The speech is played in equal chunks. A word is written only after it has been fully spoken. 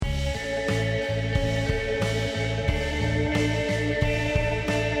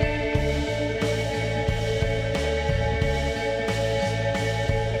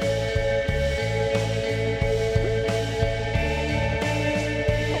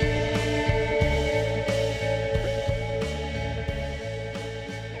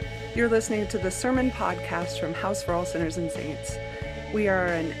You're listening to the Sermon Podcast from House for All Sinners and Saints. We are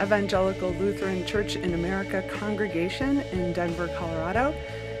an evangelical Lutheran Church in America congregation in Denver, Colorado,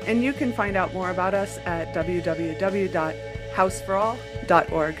 and you can find out more about us at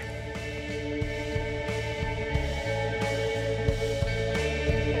www.houseforall.org.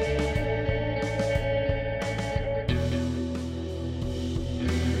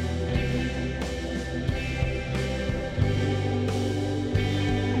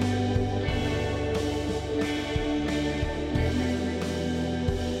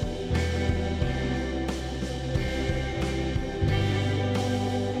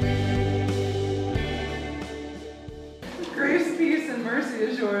 Grace, peace, and mercy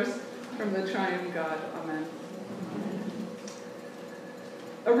is yours from the triune God. Amen.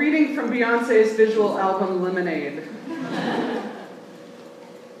 A reading from Beyonce's visual album, Lemonade.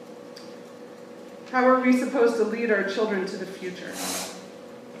 How are we supposed to lead our children to the future?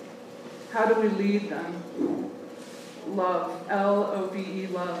 How do we lead them? Love, L-O-V-E,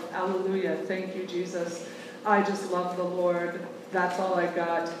 love, alleluia, thank you, Jesus. I just love the Lord. That's all I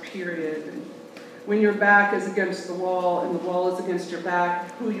got, period. When your back is against the wall and the wall is against your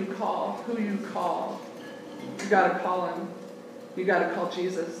back, who you call? You gotta call him. You gotta call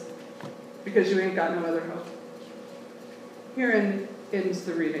Jesus, because you ain't got no other hope. Herein ends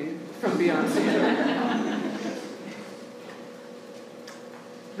the reading from Beyonce.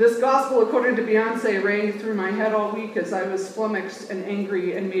 This gospel, according to Beyonce, rang through my head all week as I was flummoxed and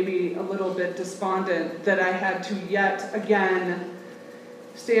angry and maybe a little bit despondent that I had to yet again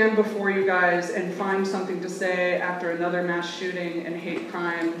stand before you guys and find something to say after another mass shooting and hate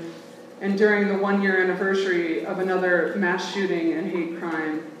crime, and during the 1-year anniversary of another mass shooting and hate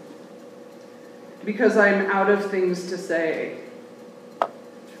crime, because I'm out of things to say.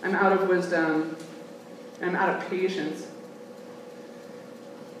 I'm out of wisdom. I'm out of patience.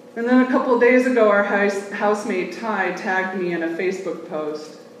 And then a couple of days ago, our housemate Ty tagged me in a Facebook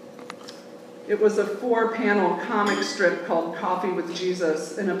post. It was a 4-panel comic strip called Coffee with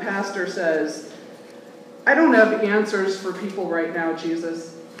Jesus, and a pastor says, "I don't have answers for people right now,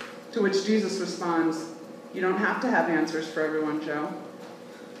 Jesus." To which Jesus responds, "You don't have to have answers for everyone, Joe."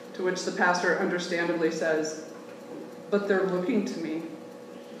 To which the pastor understandably says, "But they're looking to me."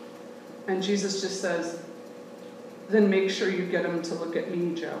 And Jesus just says, "Then make sure you get them to look at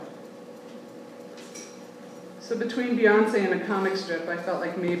me, Joe." So between Beyonce and a comic strip, I felt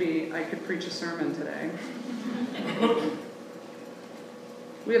like maybe I could preach a sermon today.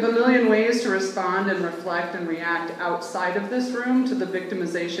 We have a million ways to respond and reflect and react outside of this room to the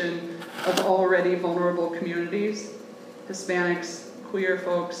victimization of already vulnerable communities, Hispanics, queer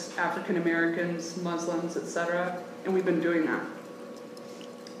folks, African Americans, Muslims, etc., and we've been doing that.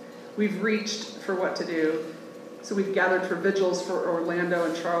 We've reached for what to do. So we've gathered for vigils for Orlando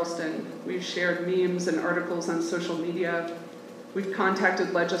and Charleston. We've shared memes and articles on social media. We've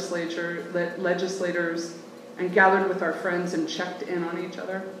contacted legislators and gathered with our friends and checked in on each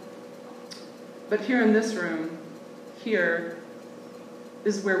other. But here in this room, here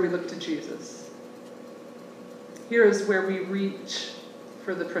is where we look to Jesus. Here is where we reach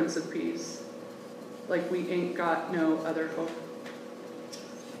for the Prince of Peace, like we ain't got no other hope.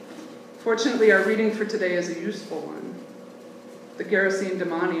 Fortunately, our reading for today is a useful one. The Gerasene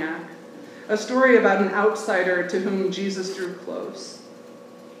demoniac, a story about an outsider to whom Jesus drew close.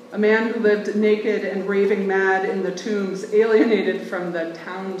 A man who lived naked and raving mad in the tombs, alienated from the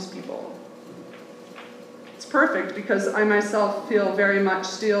townspeople. It's perfect because I myself feel very much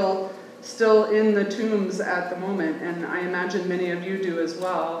still in the tombs at the moment, and I imagine many of you do as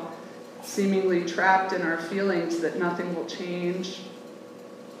well, seemingly trapped in our feelings that nothing will change.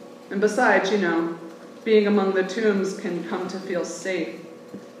 And besides, being among the tombs can come to feel safe,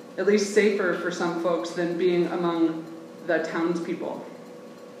 at least safer for some folks than being among the townspeople.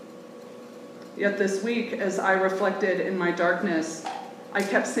 Yet this week, as I reflected in my darkness, I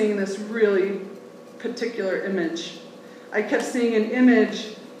kept seeing this really particular image. I kept seeing an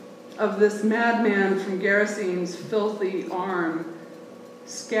image of this madman from Gerasene's filthy arm,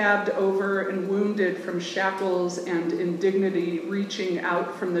 scabbed over and wounded from shackles and indignity, reaching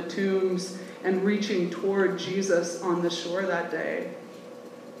out from the tombs and reaching toward Jesus on the shore that day.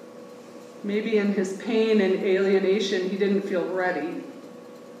 Maybe in his pain and alienation, he didn't feel ready.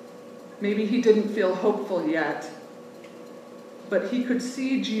 Maybe he didn't feel hopeful yet. But he could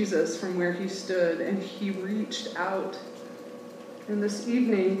see Jesus from where he stood, and he reached out. And this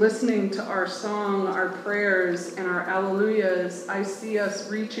evening, listening to our song, our prayers, and our alleluias, I see us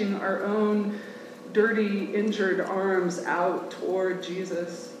reaching our own dirty, injured arms out toward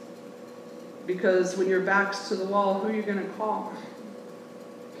Jesus. Because when your back's to the wall, who are you going to call?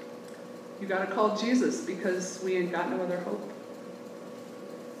 You got to call Jesus, because we ain't got no other hope.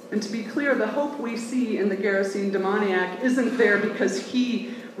 And to be clear, the hope we see in the Gerasene demoniac isn't there because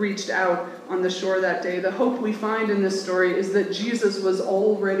he reached out on the shore that day. The hope we find in this story is that Jesus was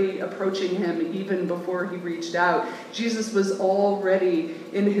already approaching him even before he reached out. Jesus was already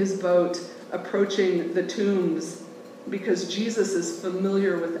in his boat approaching the tombs because Jesus is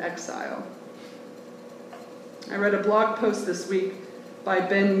familiar with exile. I read a blog post this week by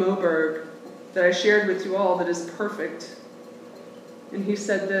Ben Moberg that I shared with you all that is perfect. And he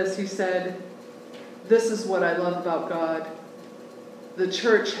said this, he said, "This is what I love about God. The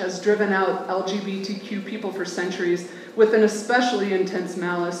church has driven out LGBTQ people for centuries with an especially intense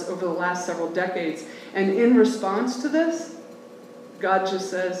malice over the last several decades. And in response to this, God just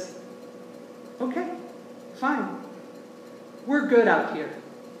says, okay, fine. We're good out here.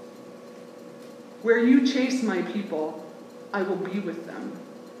 Where you chase my people, I will be with them.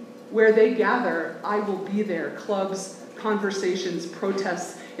 Where they gather, I will be there. Clubs, conversations,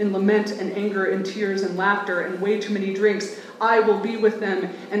 protests, in lament and anger and tears and laughter and way too many drinks, I will be with them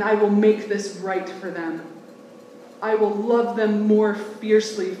and I will make this right for them. I will love them more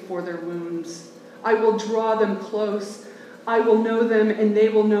fiercely for their wounds. I will draw them close. I will know them and they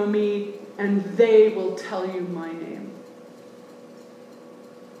will know me, and they will tell you my name."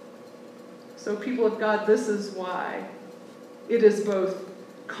 So, people of God, this is why it is both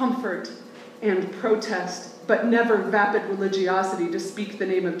comfort and protest, but never vapid religiosity to speak the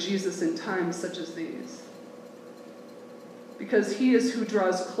name of Jesus in times such as these. Because he is who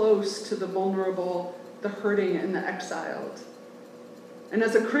draws close to the vulnerable, the hurting, and the exiled. And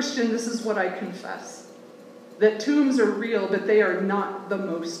as a Christian, this is what I confess. That tombs are real, but they are not the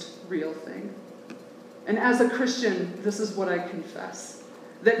most real thing. And as a Christian, this is what I confess.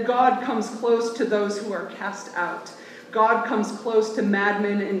 That God comes close to those who are cast out. God comes close to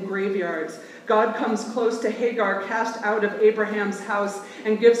madmen in graveyards. God comes close to Hagar, cast out of Abraham's house,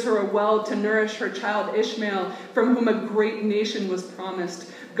 and gives her a well to nourish her child Ishmael, from whom a great nation was promised.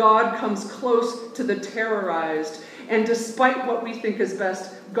 God comes close to the terrorized. And despite what we think is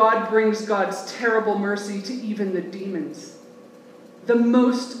best, God brings God's terrible mercy to even the demons. The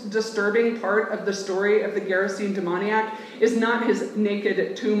most disturbing part of the story of the Gerasene demoniac is not his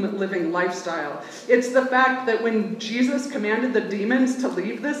naked tomb-living lifestyle. It's the fact that when Jesus commanded the demons to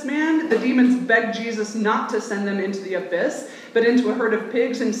leave this man, the demons begged Jesus not to send them into the abyss, but into a herd of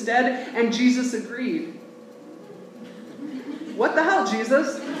pigs instead, and Jesus agreed. What the hell,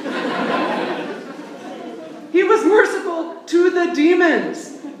 Jesus? He was merciful to the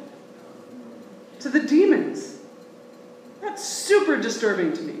demons. To the demons. That's super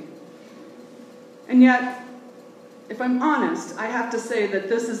disturbing to me. And yet, if I'm honest, I have to say that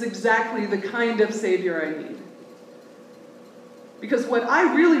this is exactly the kind of Savior I need. Because what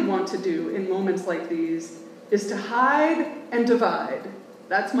I really want to do in moments like these is to hide and divide.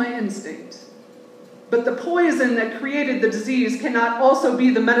 That's my instinct. But the poison that created the disease cannot also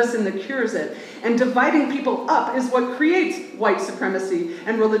be the medicine that cures it. And dividing people up is what creates white supremacy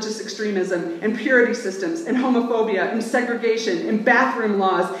and religious extremism and purity systems and homophobia and segregation and bathroom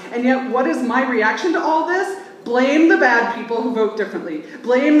laws. And yet, what is my reaction to all this? Blame the bad people who vote differently.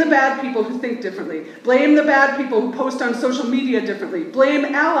 Blame the bad people who think differently. Blame the bad people who post on social media differently. Blame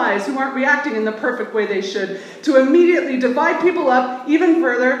allies who aren't reacting in the perfect way they should, to immediately divide people up even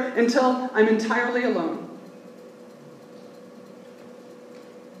further until I'm entirely alone.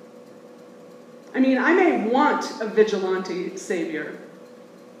 I mean, I may want a vigilante savior,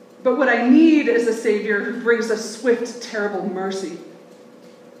 but what I need is a savior who brings a swift, terrible mercy.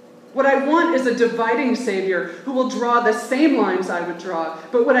 What I want is a dividing Savior who will draw the same lines I would draw.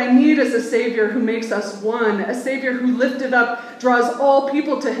 But what I need is a Savior who makes us one, a Savior who, lifted up, draws all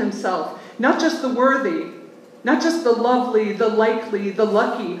people to himself, not just the worthy, not just the lovely, the likely, the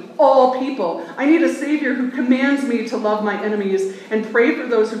lucky, all people. I need a Savior who commands me to love my enemies and pray for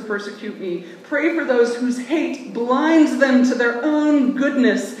those who persecute me, pray for those whose hate blinds them to their own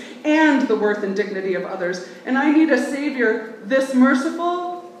goodness and the worth and dignity of others. And I need a Savior this merciful,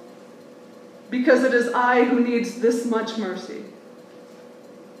 because it is I who needs this much mercy.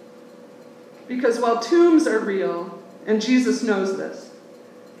 Because while tombs are real, and Jesus knows this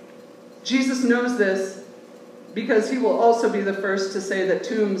because he will also be the first to say that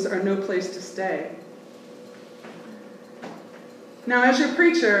tombs are no place to stay. Now, as your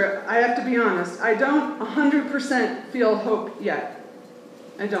preacher, I have to be honest, I don't 100% feel hope yet.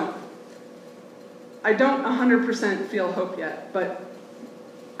 I don't 100% feel hope yet, but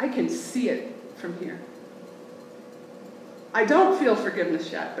I can see it from here. I don't feel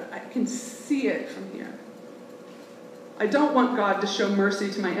forgiveness yet, but I can see it from here. I don't want God to show mercy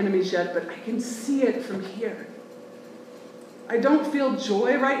to my enemies yet, but I can see it from here. I don't feel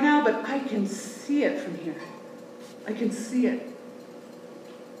joy right now, but I can see it from here. I can see it.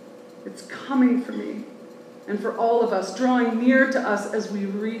 It's coming for me and for all of us, drawing near to us as we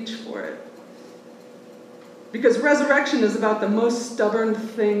reach for it. Because resurrection is about the most stubborn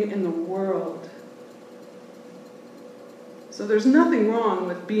thing in the world. So there's nothing wrong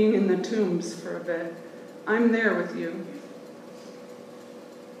with being in the tombs for a bit. I'm there with you.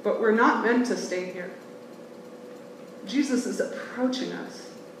 But we're not meant to stay here. Jesus is approaching us.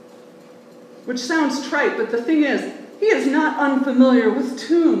 Which sounds trite, but the thing is, he is not unfamiliar with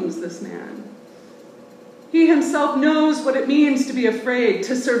tombs, this man. He himself knows what it means to be afraid,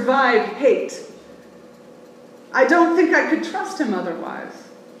 to survive hate. I don't think I could trust him otherwise.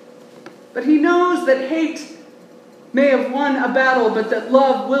 But he knows that hate may have won a battle, but that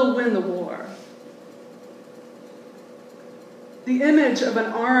love will win the war. The image of an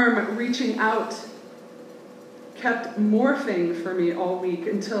arm reaching out kept morphing for me all week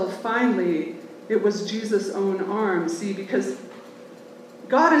until finally it was Jesus' own arm. See, because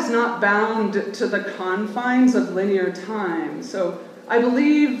God is not bound to the confines of linear time. So I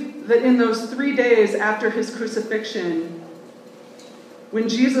believe that in those 3 days after his crucifixion, when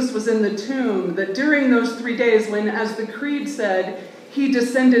Jesus was in the tomb, that during those 3 days when, as the Creed said, he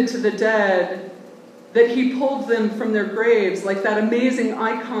descended to the dead, that he pulled them from their graves, like that amazing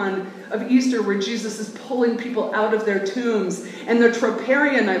icon of Easter where Jesus is pulling people out of their tombs. And the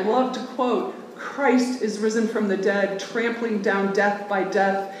troparion, I love to quote, Christ is risen from the dead, trampling down death by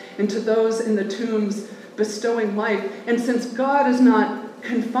death, and to those in the tombs bestowing life. And since God is not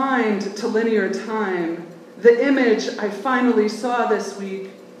confined to linear time, the image I finally saw this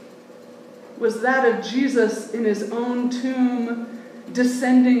week was that of Jesus in his own tomb,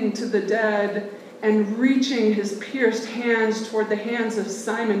 descending to the dead and reaching his pierced hands toward the hands of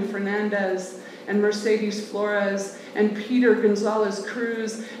Simon Fernandez and Mercedes Flores and Peter Gonzalez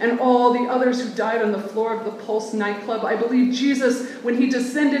Cruz and all the others who died on the floor of the Pulse nightclub. I believe Jesus, when he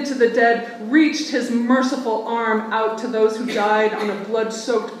descended to the dead, reached his merciful arm out to those who died on a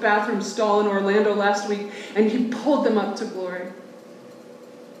blood-soaked bathroom stall in Orlando last week, and he pulled them up to glory.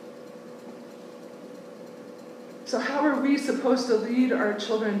 So how are we supposed to lead our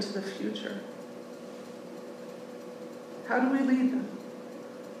children to the future? How do we lead them?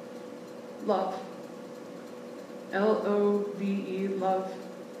 Love. Love. Love.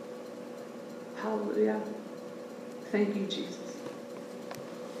 Hallelujah. Thank you, Jesus.